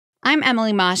I'm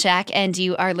Emily Mashak, and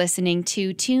you are listening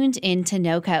to Tuned Into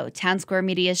NoCo, Town Square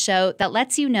Media's show that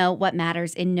lets you know what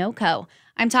matters in NoCo.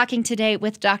 I'm talking today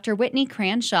with Dr. Whitney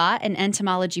Cranshaw, an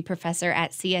entomology professor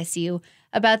at CSU,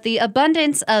 about the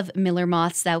abundance of miller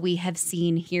moths that we have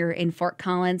seen here in Fort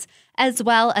Collins, as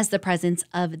well as the presence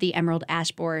of the emerald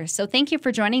ash borer. So thank you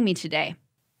for joining me today.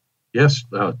 Yes,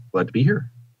 glad to be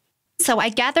here. So I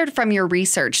gathered from your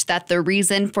research that the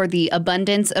reason for the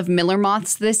abundance of miller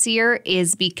moths this year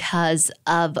is because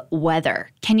of weather.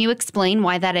 Can you explain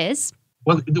why that is?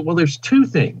 Well, there's two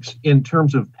things in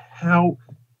terms of how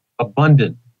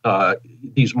abundant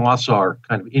these moths are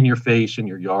kind of in your face, in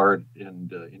your yard,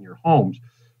 and in your homes.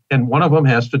 And one of them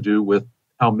has to do with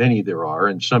how many there are.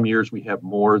 And some years we have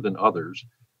more than others.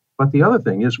 But the other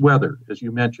thing is weather, as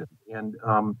you mentioned. And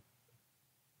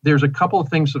there's a couple of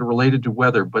things that are related to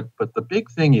weather, but the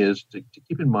big thing is to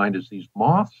keep in mind is these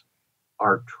moths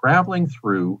are traveling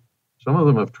through, some of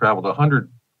them have traveled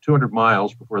 100, 200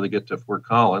 miles before they get to Fort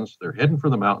Collins. They're heading for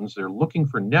the mountains. They're looking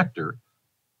for nectar.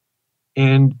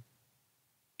 And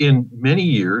in many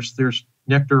years, there's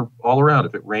nectar all around.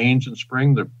 If it rains in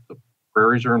spring, the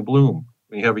prairies are in bloom.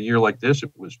 When you have a year like this,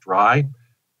 it was dry,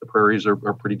 the prairies are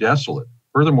pretty desolate.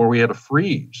 Furthermore, we had a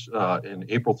freeze in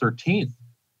April 13th,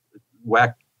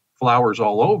 whacked flowers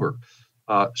all over.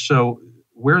 So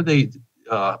where they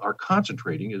are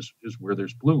concentrating is where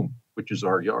there's bloom, which is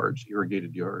our yards,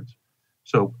 irrigated yards.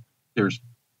 So there's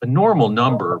a normal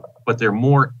number, but they're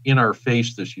more in our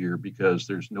face this year because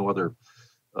there's no other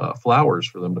flowers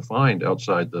for them to find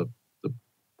outside the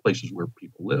places where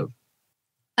people live.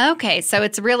 Okay, so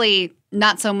it's really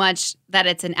not so much that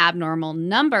it's an abnormal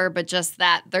number, but just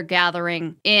that they're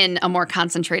gathering in a more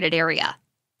concentrated area.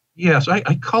 Yes,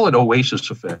 I call it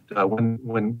oasis effect.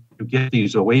 When you get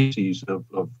these oases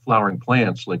of flowering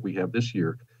plants like we have this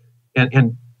year,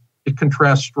 and it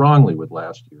contrasts strongly with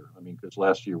last year. I mean, because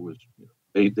last year was,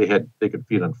 they could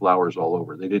feed on flowers all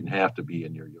over. They didn't have to be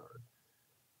in your yard.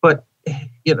 But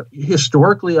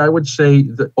historically, I would say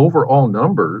the overall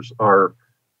numbers are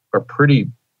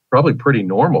probably pretty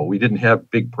normal. We didn't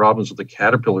have big problems with the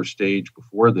caterpillar stage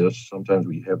before this. Sometimes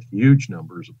we have huge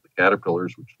numbers of the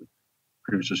caterpillars, which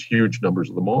produces huge numbers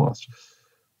of the moths.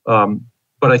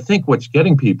 But I think what's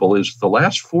getting people is the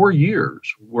last 4 years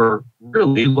were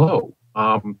really low.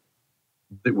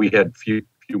 That we had few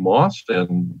moths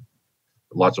and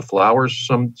lots of flowers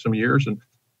some years, and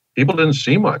people didn't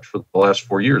see much for the last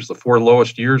 4 years, the 4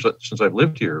 lowest years since I've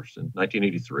lived here, since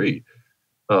 1983.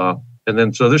 And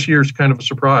then so this year's kind of a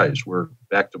surprise. We're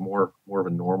back to more of a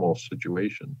normal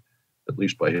situation, at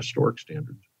least by historic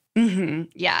standards. Mm-hmm.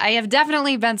 Yeah, I have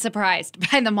definitely been surprised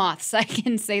by the moths. I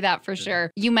can say that for sure.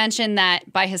 You mentioned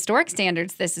that by historic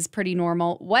standards, this is pretty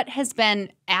normal. What has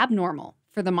been abnormal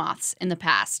for the moths in the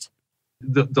past?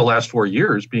 The last 4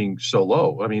 years being so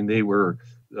low. I mean, they were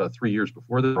 3 years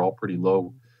before, they were all pretty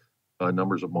low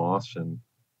numbers of moths and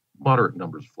moderate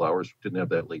numbers of flowers. Didn't have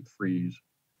that late freeze.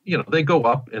 They go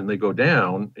up and they go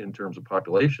down in terms of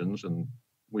populations, and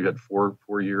we had four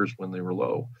years when they were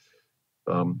low.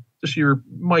 This year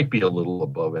might be a little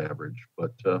above average,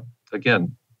 but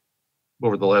again,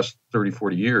 over the last 30,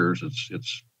 40 years,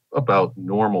 it's about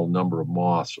normal number of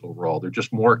moths overall. They're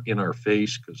just more in our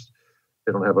face because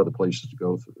they don't have other places to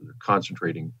go through. They're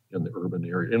concentrating in the urban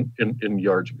area, in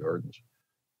yards and gardens.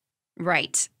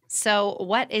 Right. So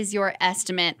what is your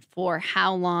estimate for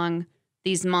how long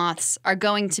these moths are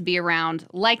going to be around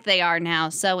like they are now,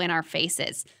 so in our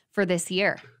faces for this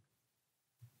year?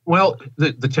 Well,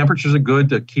 the temperatures are good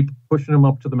to keep pushing them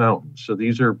up to the mountains. So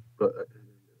these are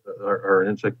an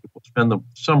insect that will spend the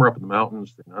summer up in the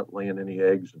mountains. They're not laying any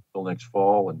eggs until next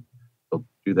fall, and they'll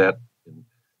do that in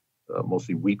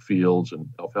mostly wheat fields and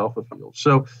alfalfa fields.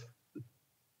 So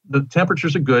the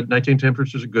temperatures are good. Nighttime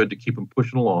temperatures are good to keep them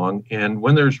pushing along. And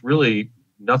when there's really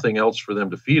nothing else for them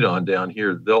to feed on down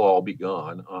here, they'll all be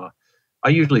gone. I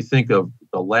usually think of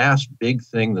the last big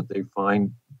thing that they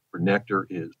find for nectar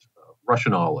is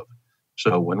Russian olive.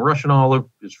 So when Russian olive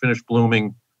is finished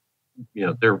blooming,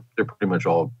 they're pretty much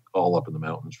all up in the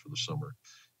mountains for the summer,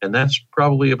 and that's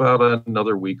probably about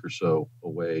another week or so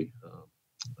away.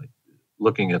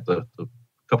 Looking at the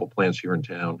couple plants here in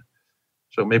town,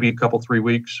 so maybe a couple 3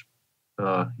 weeks.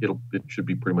 It should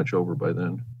be pretty much over by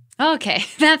then. Okay,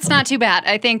 that's not too bad.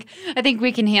 I think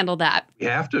we can handle that. You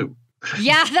have to.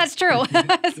 Yeah, that's true.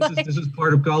 This is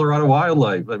part of Colorado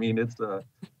wildlife. I mean, it's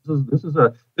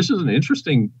this is an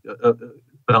interesting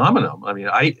phenomenon. I mean,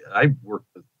 I worked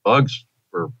with bugs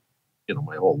for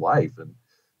my whole life, and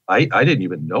I didn't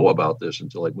even know about this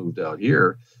until I moved out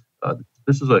here.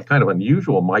 This is a kind of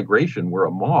unusual migration where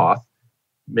a moth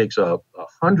makes a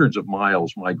hundreds of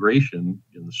miles migration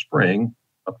in the spring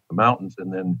up the mountains,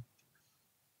 and then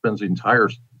spends the entire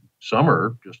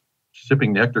summer just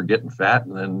sipping nectar, getting fat,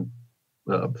 and then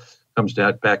comes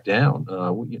back down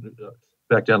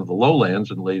back down to the lowlands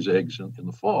and lays eggs in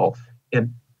the fall.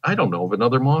 And I don't know of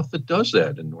another moth that does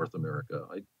that in North America.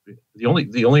 The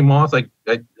only moth I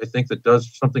think that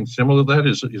does something similar to that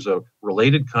is a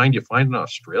related kind you find in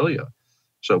Australia.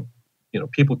 So,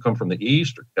 people come from the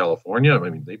East or California. I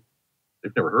mean,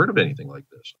 they've never heard of anything like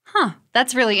this. Huh.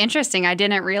 That's really interesting. I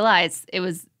didn't realize it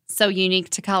was so unique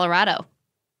to Colorado.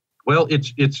 Well,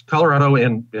 it's Colorado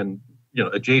and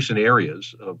adjacent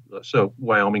areas. So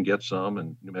Wyoming gets some,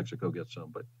 and New Mexico gets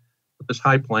some, but this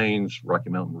High Plains, Rocky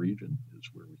Mountain region is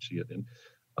where we see it. And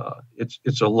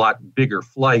it's a lot bigger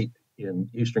flight in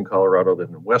eastern Colorado than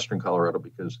in western Colorado,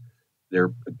 because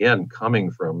they're, again,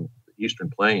 coming from the eastern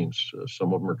plains.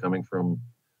 Some of them are coming from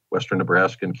western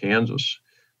Nebraska and Kansas,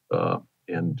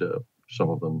 and some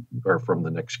of them are from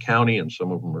the next county, and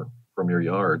some of them are from your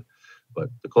yard. But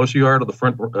the closer you are to the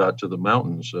front to the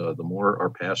mountains, the more are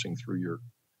passing through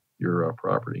your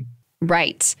property.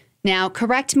 Right. Now,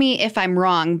 correct me if I'm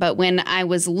wrong, but when I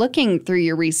was looking through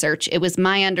your research, it was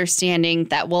my understanding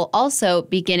that we'll also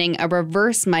be getting a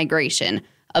reverse migration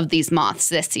of these moths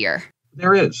this year.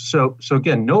 There is. So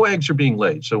again, no eggs are being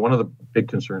laid. So one of the big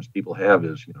concerns people have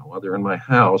is, while they're in my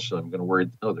house, I'm going to worry,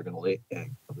 they're going to lay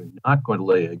eggs. They're not going to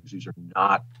lay eggs. These are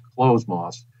not clothes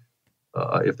moths.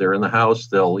 If they're in the house,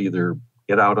 they'll either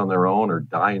get out on their own or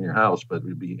die in your house, but it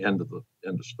would be end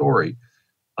of story.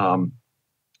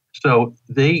 So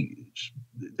they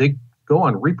go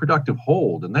on reproductive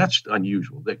hold, and that's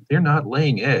unusual. They're not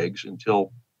laying eggs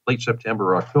until late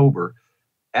September or October,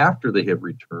 after they have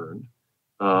returned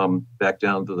back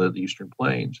down to the eastern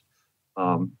plains.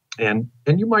 And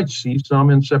you might see some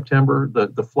in September.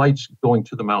 The flights going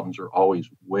to the mountains are always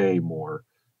way more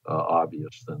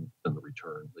obvious than the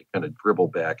return. They kind of dribble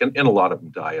back, and a lot of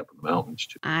them die up in the mountains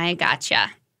too. I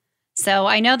gotcha. So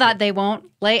I know that they won't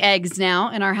lay eggs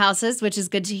now in our houses, which is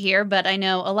good to hear, but I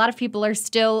know a lot of people are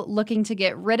still looking to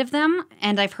get rid of them,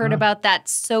 and I've heard about that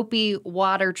soapy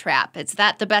water trap. Is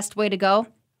that the best way to go?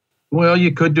 Well,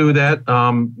 you could do that.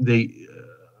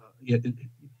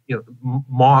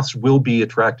 Moths will be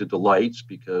attracted to lights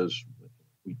because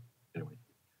we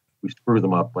screw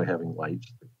them up by having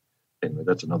lights. Anyway,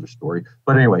 that's another story.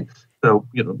 But anyway, so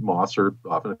moths are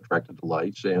often attracted to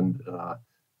lights, and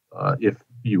if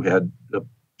you had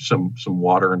some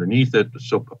water underneath it,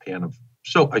 a pan of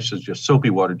soap, I suggest soapy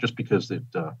water, just because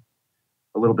a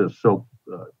little bit of soap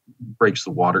breaks the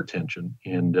water tension,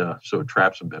 and so it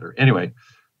traps them better. Anyway,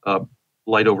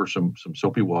 light over some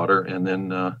soapy water, and then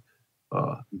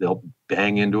they'll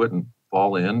bang into it and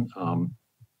fall in.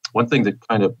 One thing that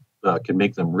kind of can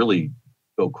make them really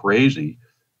go crazy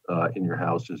in your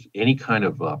house is any kind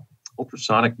of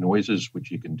ultrasonic noises, which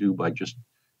you can do by just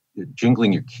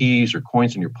jingling your keys or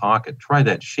coins in your pocket. Try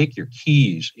that. Shake your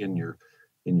keys in your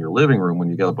living room when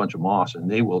you got a bunch of moths, and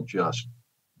they will just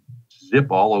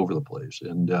zip all over the place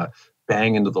and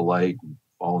bang into the light and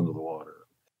fall into the water.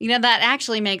 That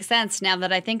actually makes sense now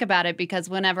that I think about it, because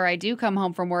whenever I do come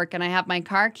home from work and I have my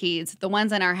car keys, the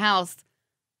ones in our house,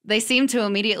 they seem to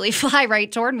immediately fly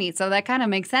right toward me. So that kind of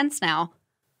makes sense now.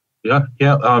 Yeah.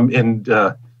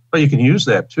 But you can use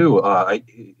that too. I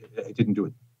didn't do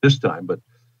it this time, but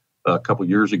a couple of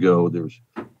years ago, there's,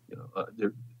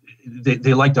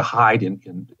 they like to hide in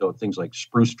things like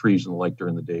spruce trees and the like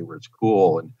during the day where it's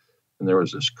cool. And there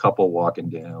was this couple walking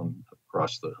down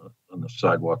on the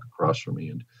sidewalk across from me,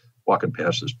 and walking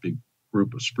past this big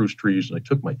group of spruce trees. And I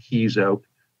took my keys out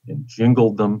and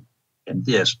jingled them, and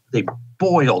they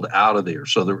boiled out of there.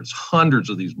 So there was hundreds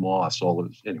of these moths all over.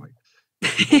 Anyway.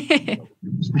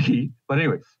 But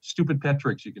anyway, stupid pet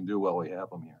tricks you can do while we have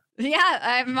them here.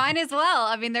 Yeah, mine as well.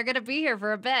 I mean, they're going to be here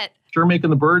for a bit. Sure, making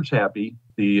the birds happy.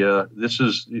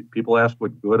 People ask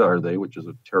what good are they, which is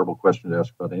a terrible question to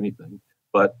ask about anything.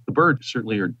 But the birds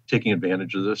certainly are taking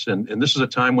advantage of this, and this is a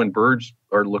time when birds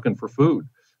are looking for food,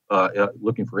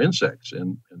 looking for insects,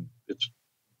 and it's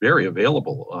very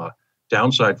available.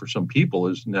 Downside for some people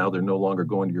is now they're no longer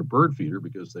going to your bird feeder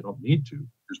because they don't need to.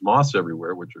 There's moths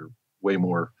everywhere, which are way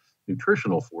more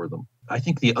nutritional for them. I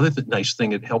think the other nice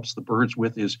thing it helps the birds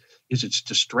with is it's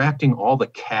distracting all the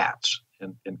cats,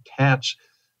 and cats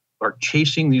are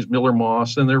chasing these miller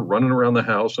moths, and they're running around the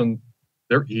house, and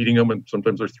they're eating them, and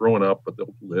sometimes they're throwing up, but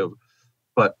they'll live.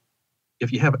 But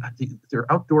if you have,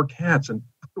 they're outdoor cats, and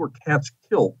outdoor cats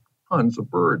kill tons of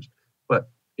birds. But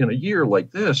in a year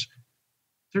like this,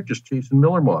 they're just chasing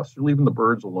miller moths. They're leaving the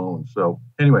birds alone. So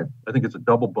anyway, I think it's a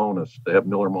double bonus to have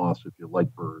miller moths if you like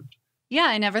birds. Yeah,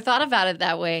 I never thought about it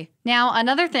that way. Now,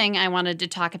 another thing I wanted to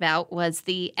talk about was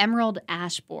the emerald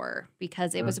ash borer,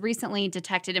 because it was recently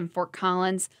detected in Fort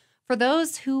Collins. For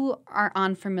those who are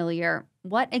unfamiliar,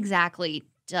 what exactly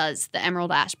does the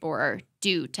emerald ash borer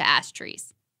do to ash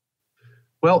trees?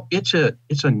 Well, it's a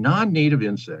non-native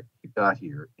insect it got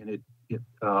here, and it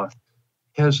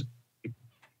has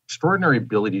extraordinary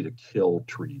ability to kill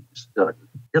trees.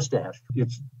 Just ash.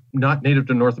 It's not native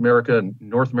to North America, and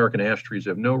North American ash trees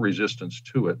have no resistance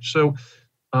to it. So,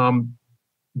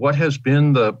 what has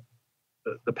been the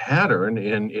pattern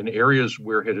in areas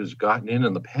where it has gotten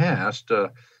in the past,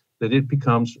 that it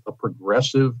becomes a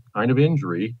progressive kind of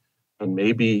injury, and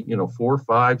maybe 4,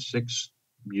 5, 6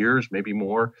 years, maybe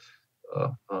more,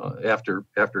 after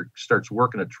it starts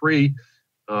working a tree,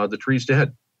 the tree's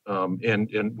dead.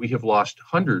 And we have lost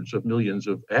hundreds of millions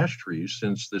of ash trees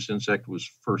since this insect was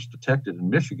first detected in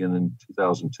Michigan in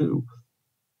 2002.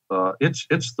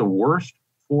 It's the worst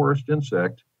forest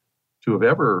insect to have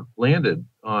ever landed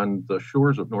on the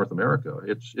shores of North America.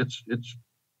 It's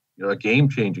a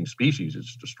game-changing species.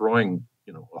 It's destroying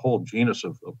a whole genus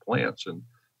of plants. And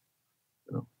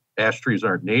ash trees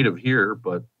aren't native here,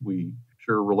 but we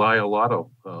sure rely a lot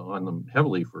on them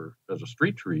heavily as a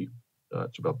street tree.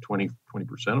 It's about 20%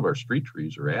 of our street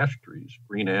trees are ash trees,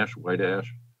 green ash, white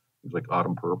ash, things like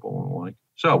autumn purple and the like.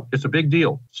 So it's a big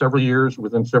deal.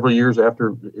 Within several years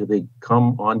after they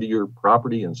come onto your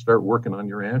property and start working on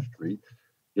your ash tree,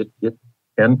 it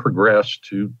can progress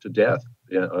to death.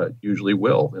 Usually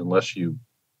will, unless you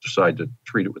decide to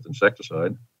treat it with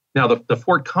insecticide. Now, the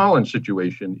Fort Collins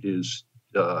situation is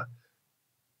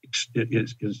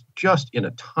just in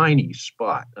a tiny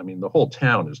spot. I mean, the whole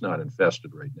town is not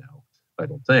infested right now, I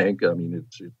don't think. I mean,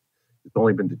 it's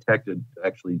only been detected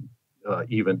actually. I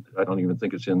don't even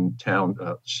think it's in town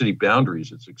city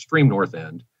boundaries. It's extreme north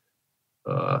end,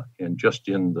 and just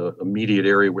in the immediate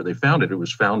area where they found it. It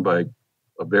was found by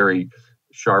a very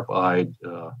sharp-eyed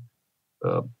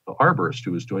arborist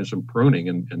who was doing some pruning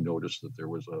and noticed that there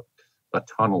was a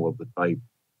tunnel of the type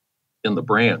in the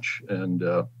branch, and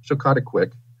so caught it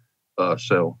quick.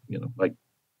 So like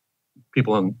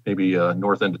people in maybe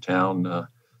north end of town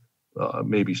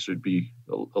maybe should be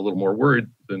a little more worried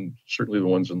than certainly the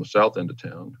ones in the south end of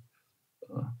town.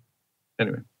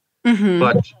 Anyway,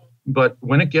 but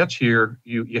when it gets here,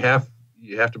 you have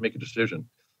to make a decision.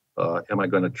 Am I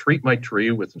going to treat my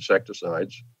tree with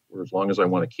insecticides for as long as I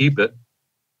want to keep it,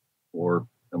 or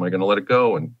am I going to let it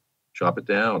go and chop it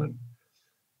down?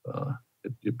 And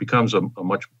it becomes a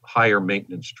much higher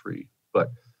maintenance tree.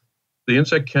 But the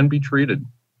insect can be treated.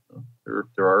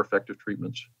 There are effective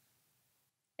treatments.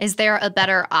 Is there a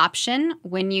better option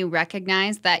when you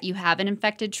recognize that you have an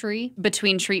infected tree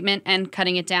between treatment and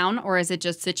cutting it down, or is it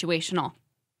just situational?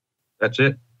 That's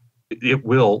it. It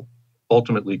will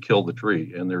ultimately kill the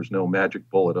tree, and there's no magic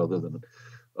bullet other than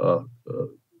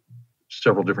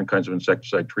several different kinds of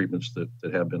insecticide treatments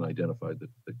that have been identified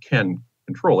that can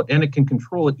control it. And it can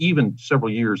control it even several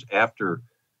years after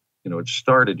it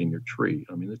started in your tree.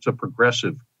 I mean, it's a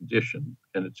progressive condition,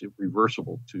 and it's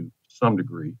reversible to some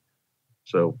degree.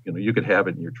 So, you could have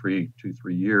it in your tree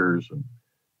 2-3 years and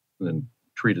then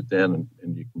treat it then,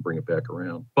 and you can bring it back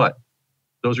around. But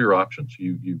those are your options.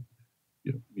 You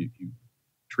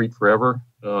treat forever,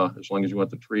 as long as you want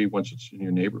the tree once it's in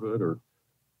your neighborhood,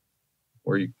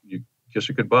 or you kiss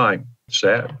it goodbye. It's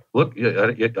sad. Look,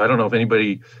 I don't know if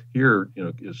anybody here,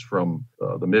 is from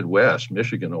the Midwest,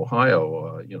 Michigan,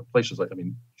 Ohio, places like,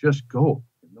 just go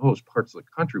in those parts of the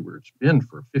country where it's been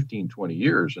for 15, 20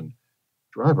 years and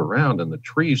drive around, and the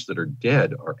trees that are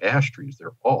dead are ash trees.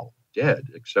 They're all dead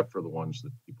except for the ones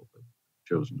that people have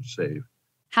chosen to save.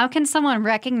 How can someone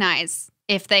recognize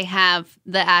if they have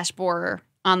the ash borer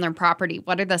on their property?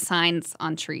 What are the signs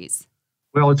on trees?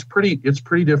 Well, it's pretty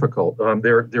difficult.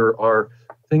 There are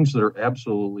things that are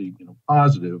absolutely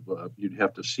positive. You'd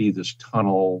have to see this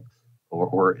tunnel,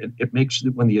 or it makes,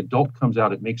 when the adult comes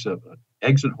out, it makes an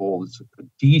exit hole. It's a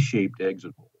D-shaped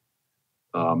exit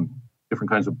hole. Different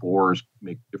kinds of borers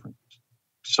make different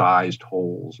sized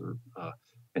holes,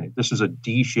 and this is a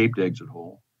D-shaped exit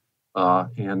hole,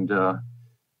 and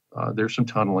there's some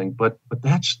tunneling, but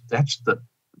that's the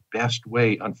best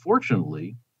way.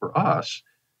 Unfortunately for us,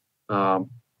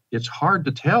 it's hard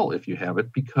to tell if you have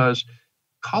it because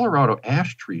Colorado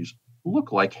ash trees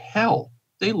look like hell.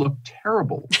 They look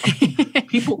terrible.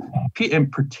 People, and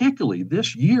particularly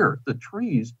this year, the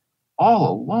trees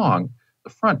all along the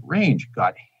Front Range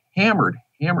got hammered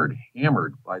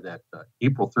by that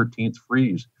April 13th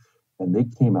freeze, and they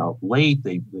came out late.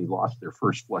 They lost their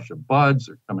first flush of buds.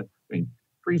 They're coming.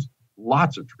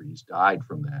 Lots of trees died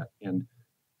from that, and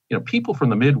people from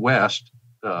the Midwest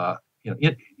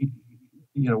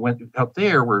when out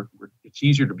there where it's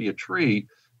easier to be a tree,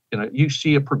 you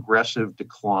see a progressive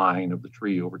decline of the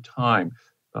tree over time.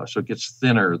 So it gets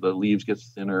thinner, the leaves get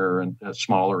thinner and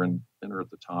smaller and thinner at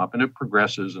the top, and it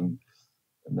progresses, and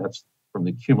that's from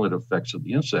the cumulative effects of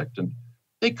the insect. And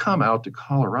they come out to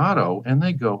Colorado and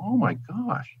they go, oh my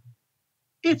gosh,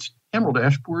 it's emerald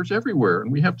ash borers everywhere.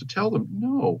 And we have to tell them,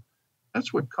 no,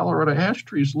 that's what Colorado ash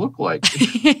trees look like.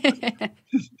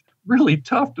 It's really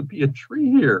tough to be a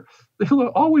tree here. They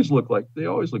always look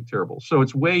terrible. So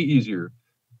it's way easier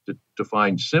to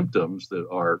find symptoms that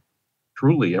are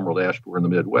truly emerald ash borer in the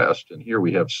Midwest. And here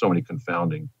we have so many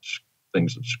confounding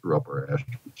things that screw up our ash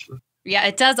trees. Yeah,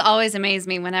 it does always amaze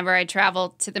me whenever I travel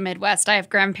to the Midwest. I have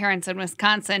grandparents in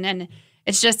Wisconsin, and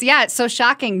it's just, it's so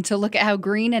shocking to look at how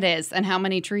green it is and how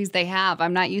many trees they have.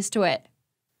 I'm not used to it.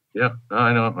 Yeah,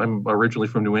 I know. I'm originally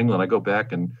from New England. I go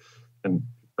back and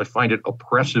I find it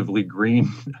oppressively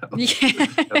green now,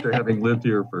 after having lived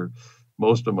here for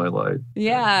most of my life.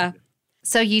 Yeah.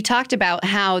 So you talked about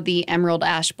how the emerald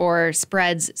ash borer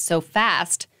spreads so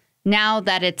fast. Now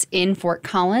that it's in Fort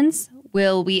Collins,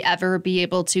 will we ever be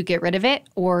able to get rid of it,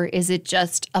 or is it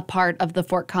just a part of the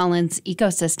Fort Collins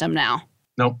ecosystem now?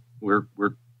 No,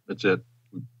 that's it.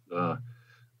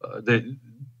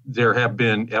 There have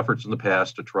been efforts in the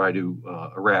past to try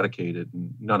to eradicate it,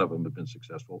 and none of them have been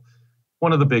successful.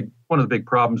 One of the big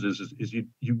problems is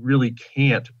you really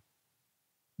can't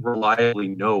reliably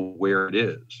know where it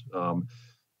is,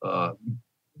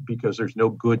 because there's no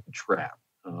good trap.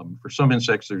 For some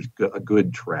insects, there's a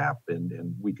good trap,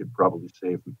 and we could probably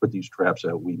say if we put these traps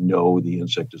out, we know the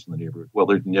insect is in the neighborhood. Well,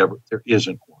 there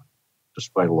isn't one,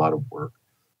 despite a lot of work.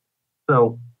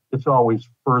 So it's always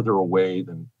further away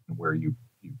than where you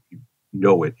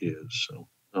know it is. So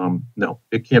no,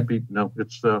 it can't be. No,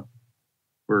 it's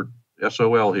we're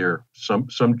SOL here. Some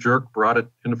jerk brought it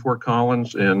into Fort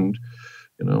Collins, and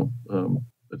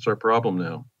it's our problem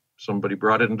now. Somebody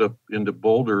brought it into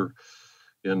Boulder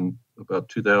in about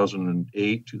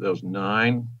 2008,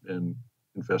 2009, and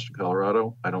infested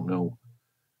Colorado. I don't know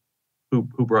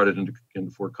who brought it into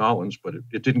Fort Collins, but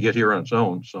it didn't get here on its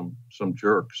own. Some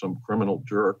criminal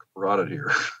jerk brought it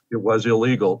here. It was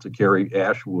illegal to carry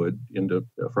ash wood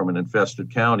from an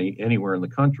infested county anywhere in the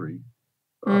country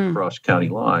across county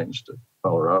lines to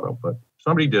Colorado, but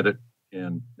somebody did it,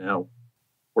 and now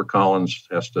Fort Collins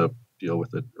has to deal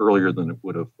with it earlier than it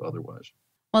would have otherwise.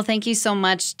 Well, thank you so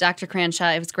much, Dr.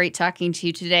 Cranshaw. It was great talking to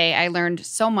you today. I learned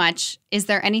so much. Is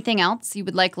there anything else you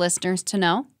would like listeners to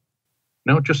know?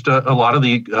 No, just a lot of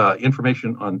the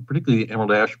information on particularly the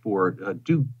emerald ash borer.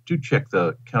 Do check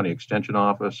the county extension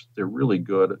office. They're really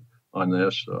good on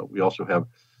this. We also have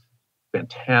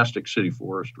fantastic city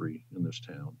forestry in this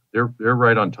town. They're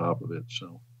right on top of it.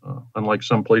 So unlike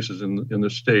some places in the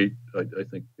state, I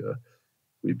think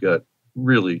we've got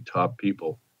really top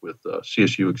people with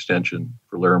CSU Extension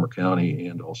for Larimer County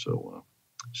and also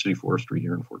city forestry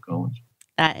here in Fort Collins.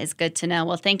 That is good to know.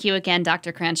 Well, thank you again,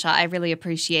 Dr. Cranshaw. I really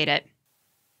appreciate it.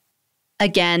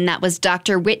 Again, that was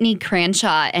Dr. Whitney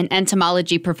Cranshaw, an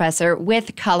entomology professor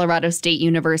with Colorado State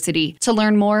University. To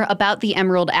learn more about the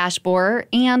emerald ash borer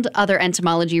and other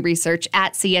entomology research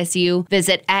at CSU,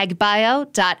 visit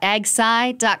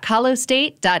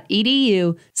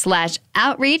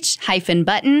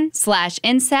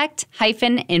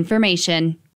agbio.agsci.colostate.edu/outreach-button/insect-information.